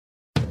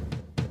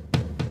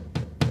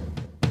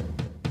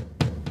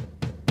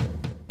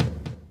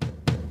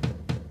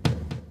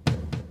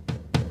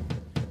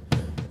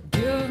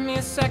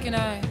a second,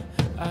 I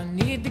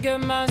need to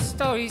get my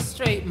story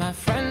straight. My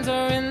friends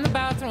are in the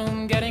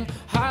bathroom getting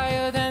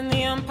higher than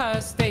the Empire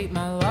State.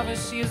 My lover,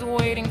 she is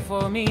waiting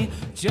for me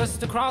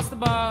just across the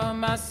bar.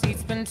 My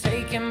seat's been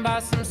taken by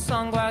some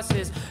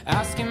sunglasses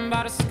asking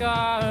about a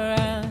scar.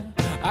 And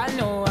I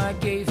know I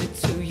gave it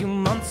to you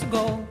months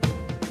ago.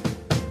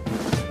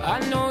 I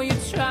know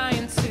you're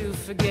trying to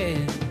forget,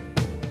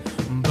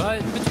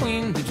 but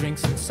between the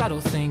drinks and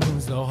subtle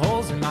things, the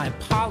holes in my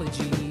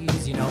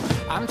apologies, you know,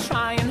 I'm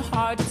trying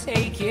hard to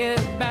take it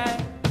back.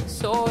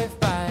 So if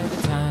by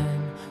the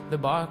time the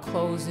bar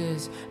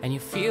closes and you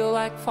feel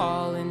like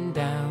falling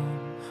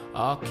down,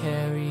 I'll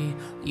carry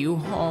you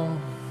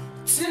home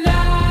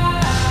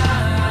tonight.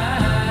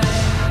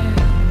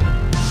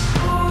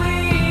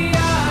 We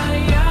are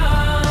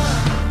young,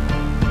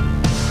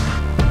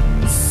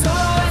 so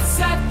let's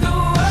set the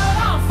world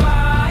on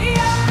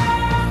fire.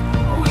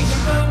 We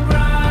can burn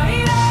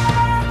brighter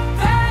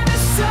than the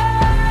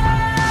sun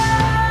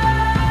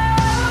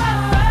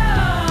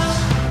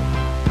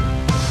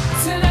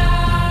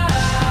tonight.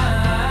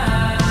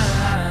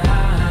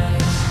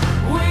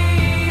 We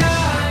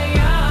are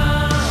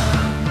young,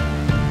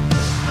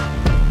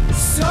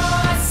 so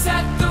let's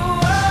set the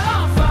world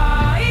on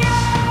fire.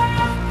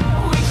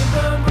 We can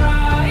burn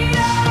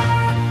brighter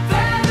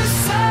than the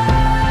sun.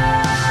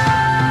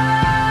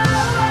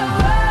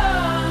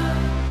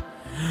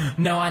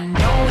 No, I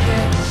know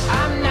that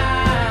I'm not